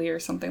accurately or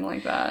something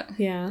like that.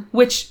 Yeah.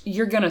 Which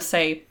you're gonna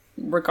say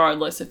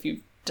regardless if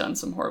you've done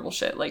some horrible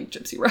shit like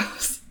Gypsy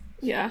Rose.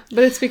 Yeah.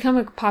 But it's become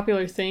a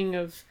popular thing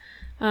of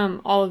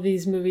all of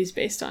these movies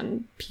based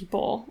on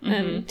people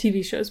and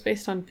TV shows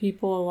based on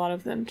people. A lot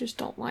of them just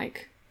don't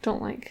like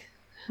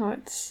how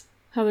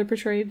they're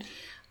portrayed.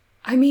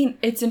 I mean,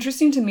 it's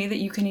interesting to me that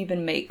you can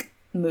even make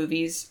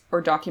movies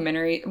or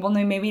documentary. Well,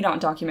 no, maybe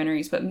not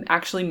documentaries, but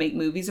actually make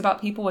movies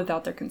about people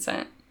without their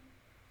consent.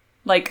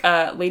 Like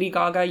Lady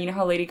Gaga, you know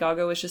how Lady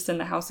Gaga was just in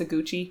the House of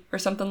Gucci or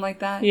something like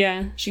that?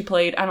 Yeah. She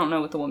played, I don't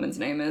know what the woman's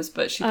name is,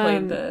 but she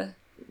played the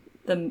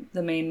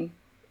main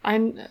I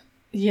know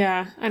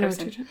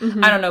person. what you're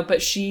talking. I don't know,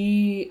 but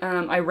she,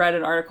 I read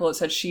an article that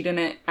said she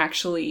didn't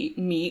actually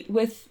meet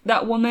with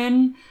that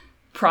woman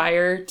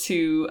prior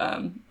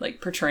to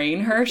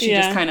portraying her. She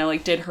just kind of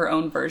like did her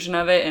own version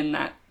of it, and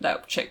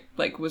that chick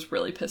like was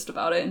really pissed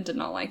about it and did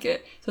not like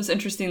it. So it's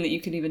interesting that you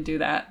could even do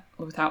that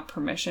without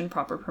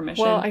proper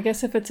permission. Well, I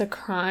guess if it's a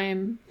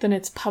crime, then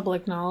it's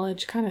public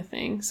knowledge kind of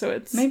thing. So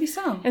it's maybe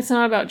so. It's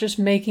not about just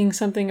making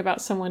something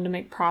about someone to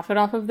make profit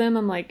off of them.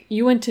 I'm like,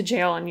 you went to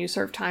jail and you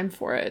served time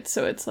for it.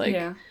 So it's like,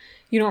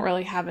 you don't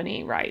really have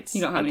any rights.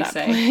 You don't have any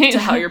say to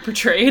how you're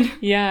portrayed.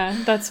 Yeah,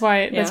 that's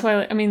why.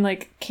 I mean,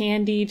 like,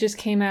 Candy just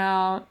came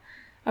out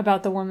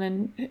about the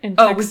woman in Texas.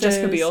 Oh, with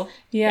Jessica Biel.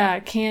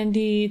 Yeah,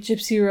 Candy,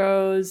 Gypsy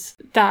Rose,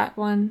 that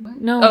one. What?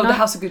 No, the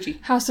House of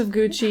Gucci. House of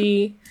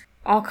Gucci,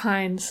 all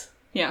kinds.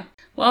 Yeah.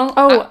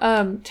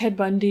 Well. Ted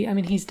Bundy. I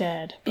mean, he's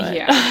dead. But,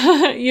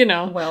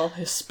 yeah. Well,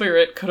 his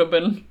spirit could have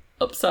been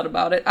upset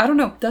about it. I don't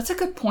know. That's a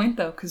good point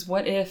though, because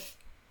what if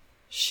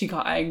she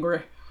got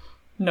angry,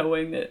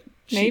 knowing that.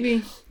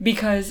 Maybe.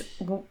 Because,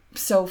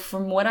 so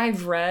from what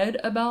I've read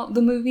about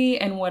the movie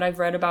and what I've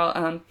read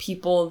about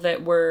people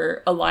that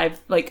were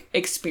alive, like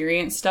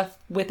experienced stuff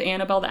with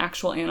Annabelle, the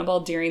actual Annabelle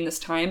during this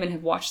time and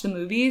have watched the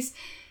movies,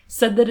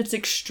 said that it's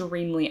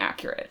extremely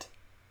accurate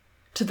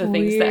to the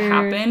things that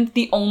happened.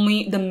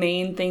 The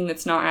main thing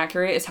that's not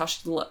accurate is how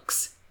she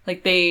looks.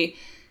 Like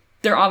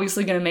they're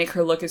obviously going to make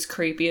her look as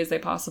creepy as they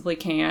possibly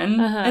can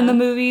in the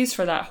movies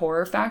for that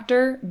horror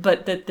factor,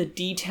 but that the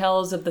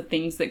details of the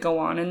things that go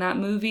on in that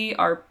movie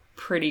are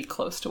pretty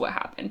close to what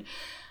happened.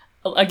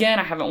 Again,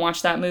 I haven't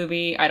watched that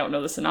movie. I don't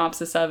know the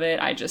synopsis of it.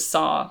 I just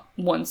saw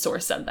one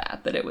source said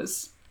that it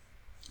was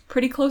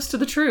pretty close to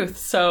the truth.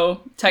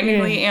 So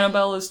technically,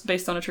 Annabelle is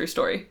based on a true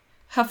story.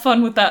 Have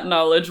fun with that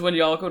knowledge when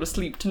y'all go to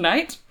sleep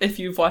tonight, if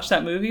you've watched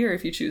that movie or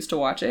if you choose to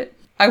watch it.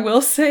 I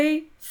will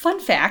say, fun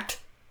fact.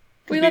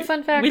 We love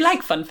fun facts. We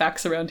like fun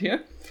facts around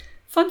here.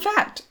 Fun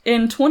fact.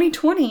 In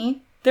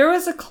 2020, there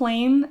was a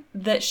claim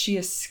that she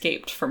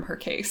escaped from her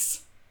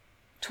case.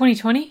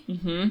 2020?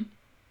 Mm-hmm.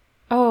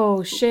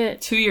 Oh, shit.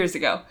 2 years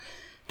ago.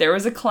 There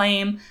was a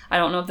claim. I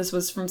don't know if this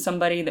was from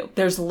somebody that...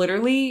 There's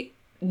literally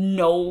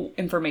no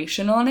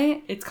information on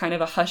it. It's kind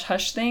of a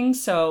hush-hush thing,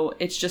 so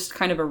it's just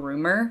kind of a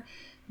rumor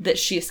that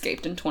she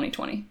escaped in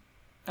 2020.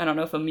 I don't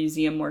know if a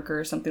museum worker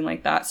or something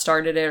like that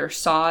started it or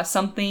saw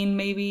something,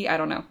 maybe. I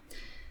don't know.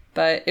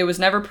 But it was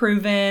never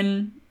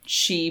proven.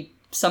 She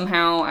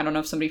somehow, I don't know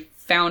if somebody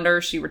found her,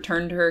 she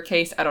returned her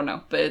case. I don't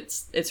know.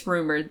 But it's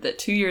rumored that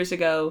 2 years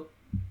ago,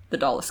 the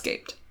doll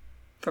escaped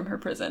from her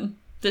prison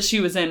that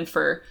she was in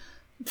for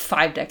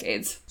 5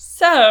 decades.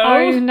 So...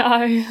 Oh,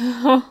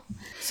 no.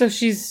 So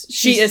she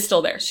is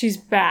still there. She's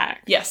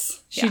back.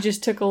 Yes. She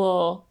just took a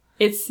little...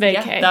 It's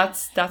vacay. Yeah,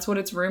 that's what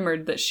it's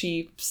rumored, that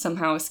she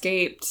somehow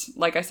escaped.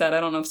 Like I said, I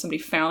don't know if somebody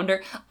found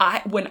her.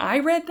 When I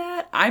read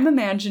that, I'm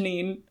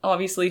imagining,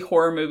 obviously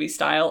horror movie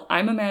style,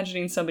 I'm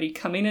imagining somebody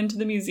coming into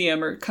the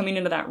museum or coming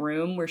into that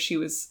room where she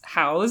was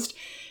housed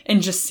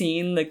and just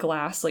seeing the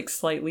glass like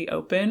slightly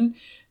open,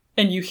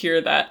 and you hear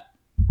that.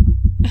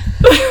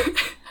 Ew.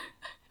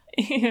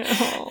 And then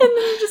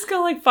you just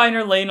go like find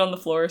her laying on the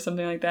floor or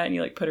something like that, and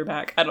you like put her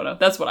back. I don't know.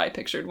 That's what I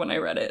pictured when I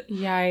read it.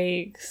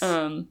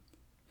 Yikes.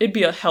 It'd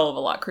be a hell of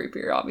a lot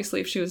creepier, obviously,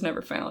 if she was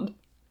never found.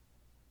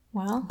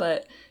 Well.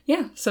 But,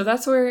 yeah. So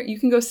that's where you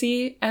can go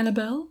see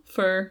Annabelle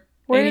for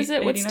Where is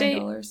it? What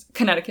state?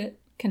 Connecticut.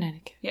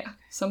 Connecticut. Yeah.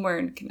 Somewhere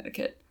in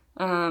Connecticut.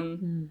 I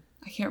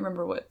can't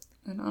remember what.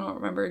 And I don't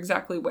remember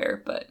exactly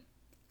where, but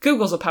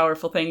Google's a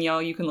powerful thing,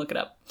 y'all. You can look it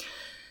up.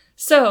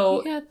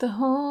 So. You got the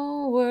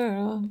whole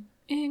world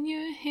in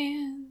your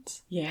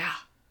hands. Yeah.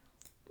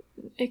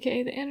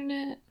 AKA the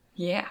internet.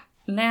 Yeah.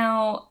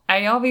 Now, I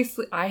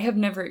have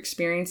never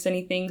experienced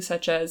anything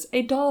such as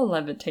a doll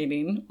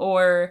levitating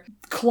or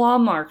claw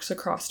marks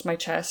across my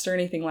chest or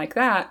anything like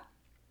that.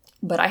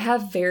 But I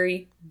have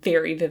very,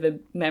 very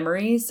vivid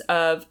memories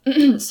of...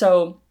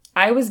 So,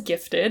 I was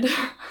gifted,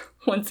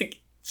 once again,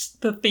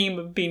 the theme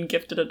of being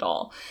gifted a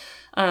doll.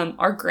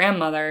 Our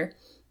grandmother,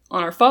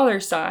 on our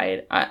father's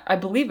side, I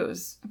believe it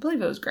was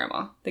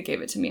grandma that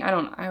gave it to me.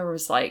 I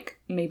was like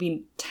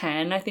maybe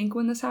 10, I think,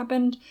 when this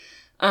happened.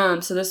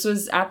 So this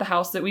was at the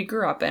house that we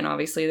grew up in,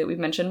 obviously, that we've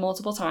mentioned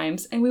multiple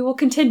times, and we will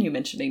continue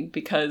mentioning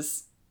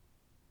because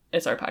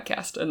it's our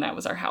podcast, and that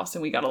was our house,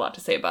 and we got a lot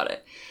to say about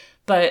it.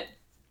 But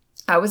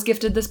I was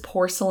gifted this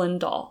porcelain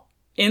doll.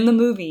 In the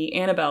movie,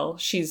 Annabelle,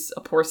 she's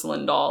a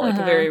porcelain doll, like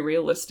a very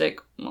realistic,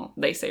 well,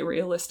 they say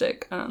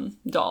realistic,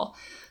 doll.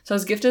 So I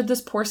was gifted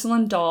this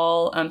porcelain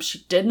doll.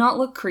 She did not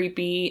look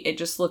creepy. It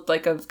just looked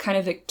like a kind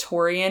of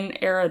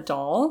Victorian-era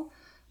doll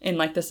in,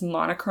 like, this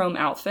monochrome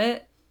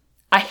outfit.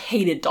 I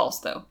hated dolls,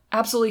 though.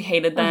 Absolutely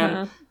hated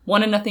them.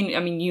 Wanted nothing... I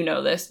mean, you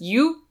know this.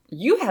 You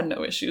had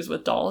no issues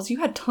with dolls. You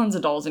had tons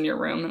of dolls in your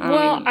room. And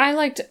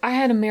I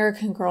had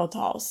American Girl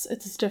dolls.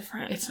 It's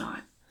different. It's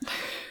not.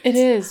 It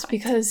is,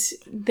 because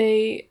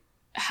they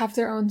have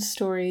their own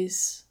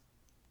stories.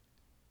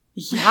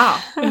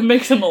 Yeah. It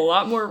makes them a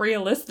lot more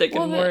realistic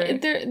and more...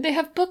 They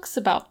have books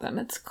about them.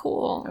 It's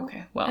cool.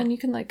 Okay, well... And you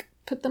can, like,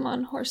 put them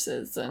on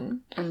horses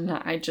and...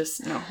 No, I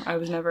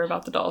was never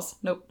about the dolls.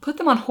 Nope. Put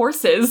them on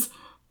horses?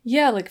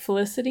 Yeah, like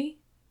Felicity.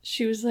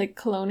 She was like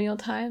colonial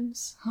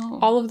times. Oh.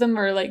 All of them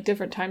are like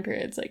different time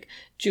periods. Like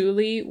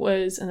Julie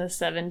was in the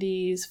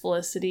 70s.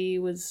 Felicity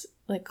was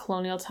like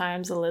colonial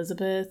times.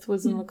 Elizabeth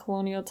was in the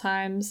colonial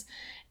times.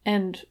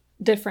 And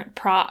different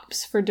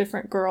props for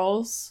different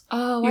girls.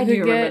 Oh, I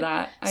do remember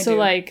that.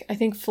 I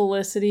think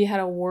Felicity had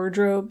a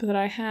wardrobe that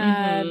I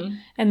had.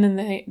 And then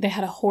they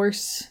had a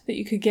horse that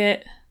you could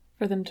get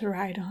for them to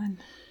ride on.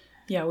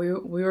 Yeah, we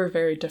were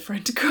very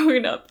different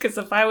growing up, because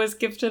if I was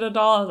gifted a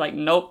doll, I was like,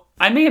 nope.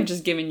 I may have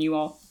just given you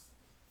all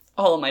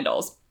of my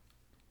dolls.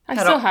 I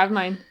still have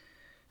mine.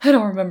 I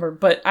don't remember,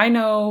 but I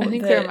know I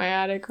think they're in my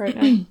attic right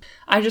now.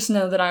 I just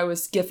know that I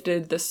was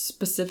gifted this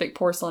specific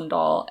porcelain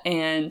doll,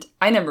 and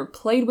I never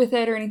played with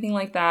it or anything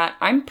like that.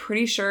 I'm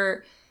pretty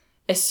sure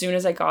as soon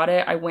as I got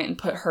it, I went and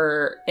put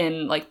her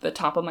in, like, the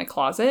top of my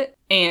closet,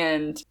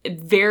 and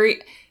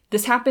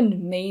this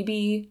happened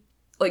maybe...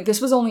 Like,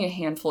 this was only a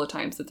handful of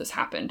times that this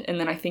happened. And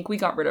then I think we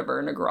got rid of her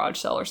in a garage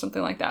sale or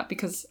something like that,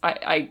 because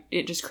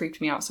it just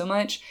creeped me out so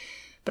much.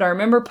 But I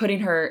remember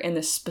putting her in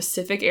this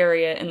specific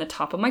area in the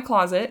top of my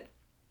closet.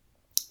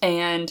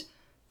 And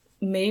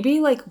maybe,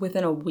 like,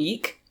 within a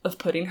week of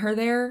putting her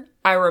there,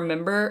 I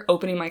remember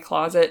opening my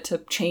closet to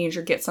change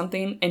or get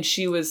something. And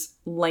she was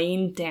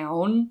laying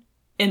down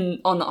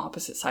on the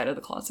opposite side of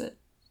the closet.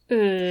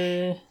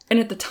 And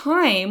at the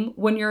time,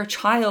 when you're a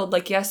child,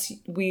 like, yes,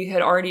 we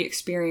had already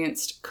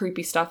experienced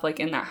creepy stuff, like,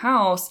 in that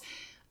house,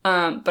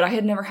 but I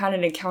had never had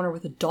an encounter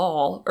with a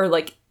doll, or,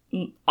 like,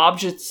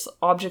 objects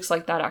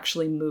like that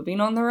actually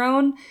moving on their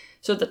own.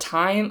 So at the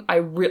time, I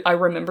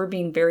remember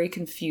being very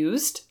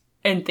confused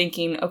and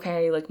thinking,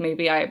 okay, like,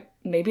 maybe I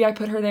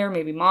put her there,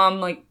 maybe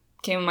Mom, like,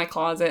 came in my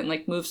closet and,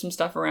 like, moved some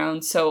stuff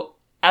around. So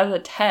as a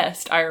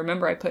test, I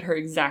remember I put her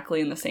exactly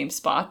in the same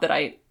spot that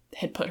I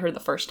had put her the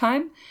first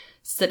time,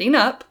 sitting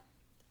up,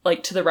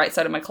 like, to the right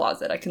side of my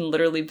closet. I can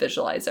literally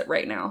visualize it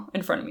right now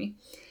in front of me.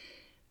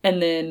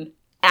 And then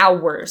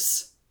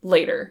hours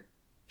later,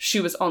 she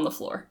was on the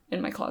floor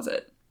in my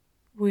closet.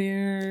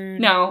 Weird.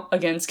 Now,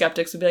 again,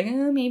 skeptics would be like,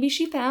 maybe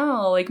she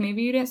fell. Like,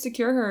 maybe you didn't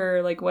secure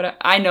her. Like,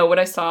 I know what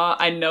I saw.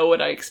 I know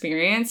what I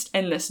experienced.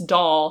 And this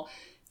doll,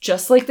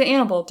 just like the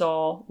Annabelle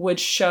doll, would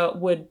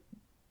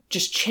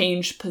just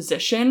change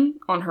position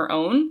on her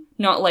own.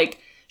 Not like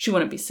she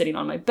wouldn't be sitting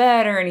on my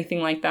bed or anything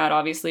like that.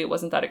 Obviously, it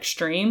wasn't that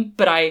extreme.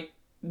 But I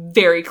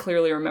very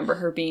clearly remember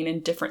her being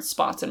in different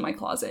spots in my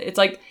closet. It's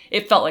like,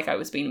 it felt like I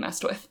was being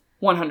messed with.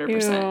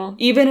 100%. Ew.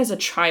 Even as a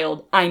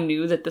child, I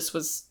knew that this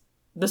was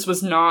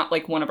not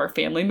like one of our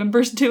family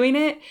members doing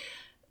it.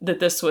 That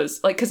this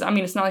was like, because I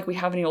mean, it's not like we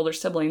have any older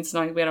siblings. It's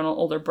not like we had an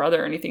older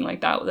brother or anything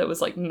like that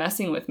was like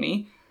messing with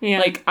me. Yeah.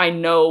 Like, I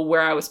know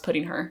where I was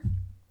putting her.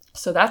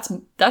 So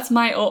that's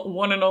my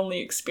one and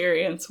only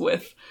experience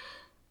with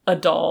a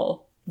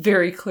doll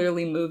very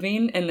clearly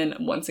moving. And then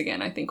once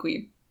again, I think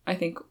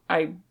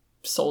I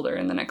sold her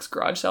in the next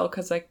garage sale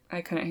because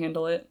I couldn't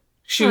handle it.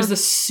 She was a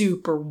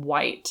super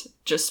white,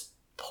 just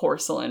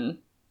porcelain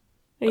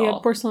doll. Yeah,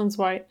 porcelain's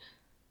white.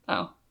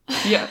 Oh.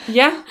 Yeah.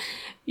 Yeah.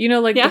 You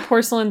know, like the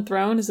porcelain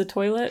throne is a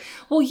toilet?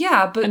 Well,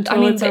 yeah, but I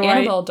mean, the white.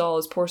 Annabelle doll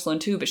is porcelain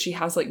too, but she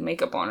has like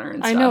makeup on her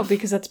and stuff. I know,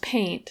 because that's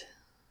paint.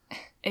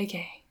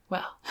 Okay,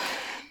 well,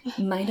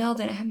 my doll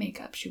didn't have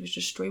makeup. She was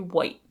just straight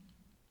white.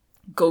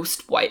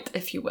 Ghost white,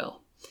 if you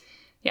will.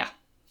 Yeah.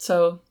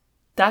 So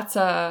that's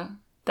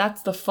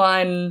the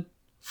fun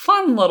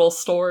little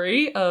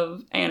story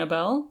of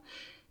Annabelle.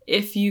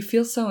 If you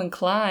feel so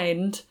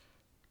inclined,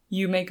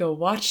 you may go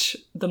watch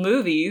the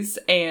movies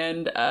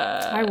and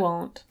I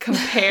won't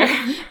compare.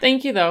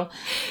 Thank you though.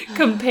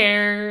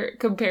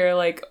 compare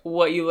like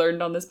what you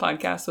learned on this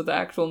podcast with the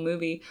actual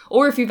movie,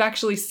 or if you've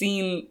actually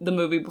seen the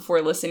movie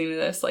before listening to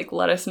this, like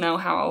let us know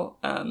how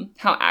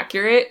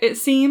accurate it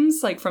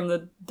seems, like from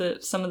the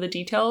some of the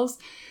details,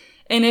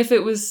 and if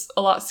it was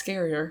a lot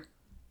scarier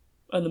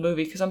in the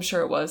movie, because I'm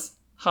sure it was.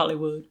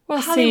 Hollywood.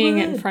 Well, seeing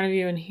it in front of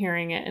you and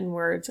hearing it in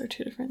words are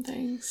two different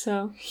things.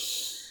 So,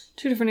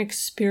 two different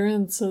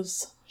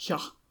experiences. Yeah.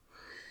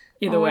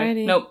 Either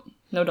way. Nope.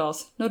 No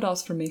dolls. No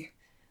dolls for me.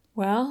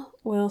 Well,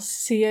 we'll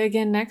see you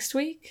again next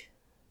week.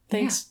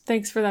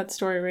 Thanks for that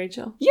story,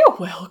 Rachel. You're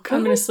welcome.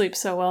 I'm going to sleep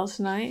so well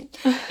tonight.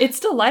 It's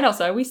still light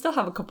outside. We still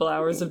have a couple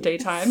hours of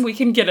daytime. We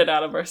can get it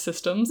out of our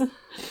systems.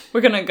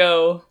 We're going to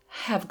go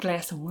have a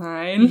glass of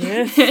wine.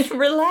 Yes. And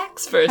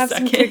relax for a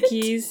second. Have some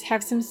cookies.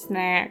 Have some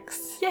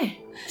snacks. Yeah.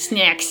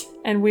 Snacks.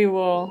 And we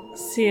will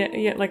see it.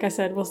 Yeah, like I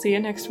said, we'll see you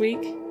next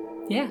week.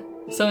 Yeah.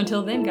 So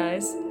until then,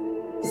 guys,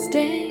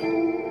 stay